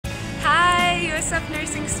USF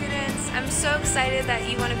nursing students. I'm so excited that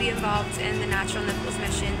you want to be involved in the Natural Nipples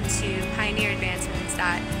mission to pioneer advancements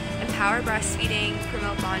that empower breastfeeding,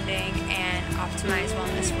 promote bonding, and optimize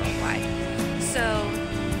wellness worldwide. So,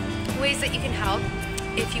 ways that you can help.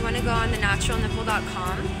 If you want to go on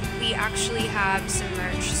thenaturalnipple.com, we actually have some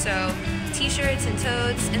merch. So t-shirts and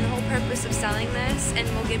totes, and the whole purpose of selling this, and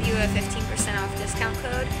we'll give you a 15% off discount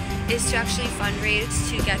code, is to actually fundraise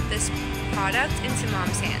to get this product into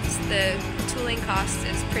mom's hands. The tooling cost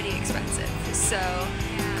is pretty expensive. So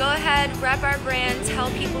go ahead, rep our brand, tell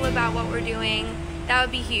people about what we're doing. That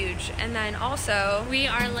would be huge. And then also, we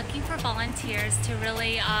are looking for volunteers to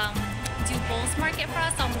really do Bulls Market for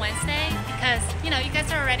us on Wednesday, because you guys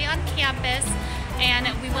are already on campus, and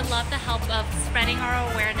we would love the help of spreading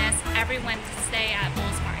our awareness every Wednesday at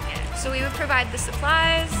Bulls Market. So we would provide the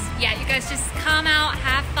supplies. Yeah, you guys just come out,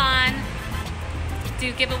 have fun,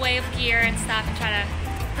 do giveaway of gear and stuff, and try to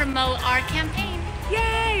promote our campaign.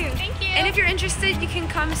 Yay! Thank you. And if you're interested, you can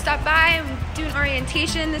come stop by and do an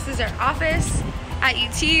orientation. This is our office at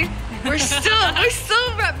UT. We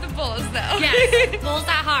still rep the Bulls though. Yes, Bulls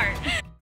at heart.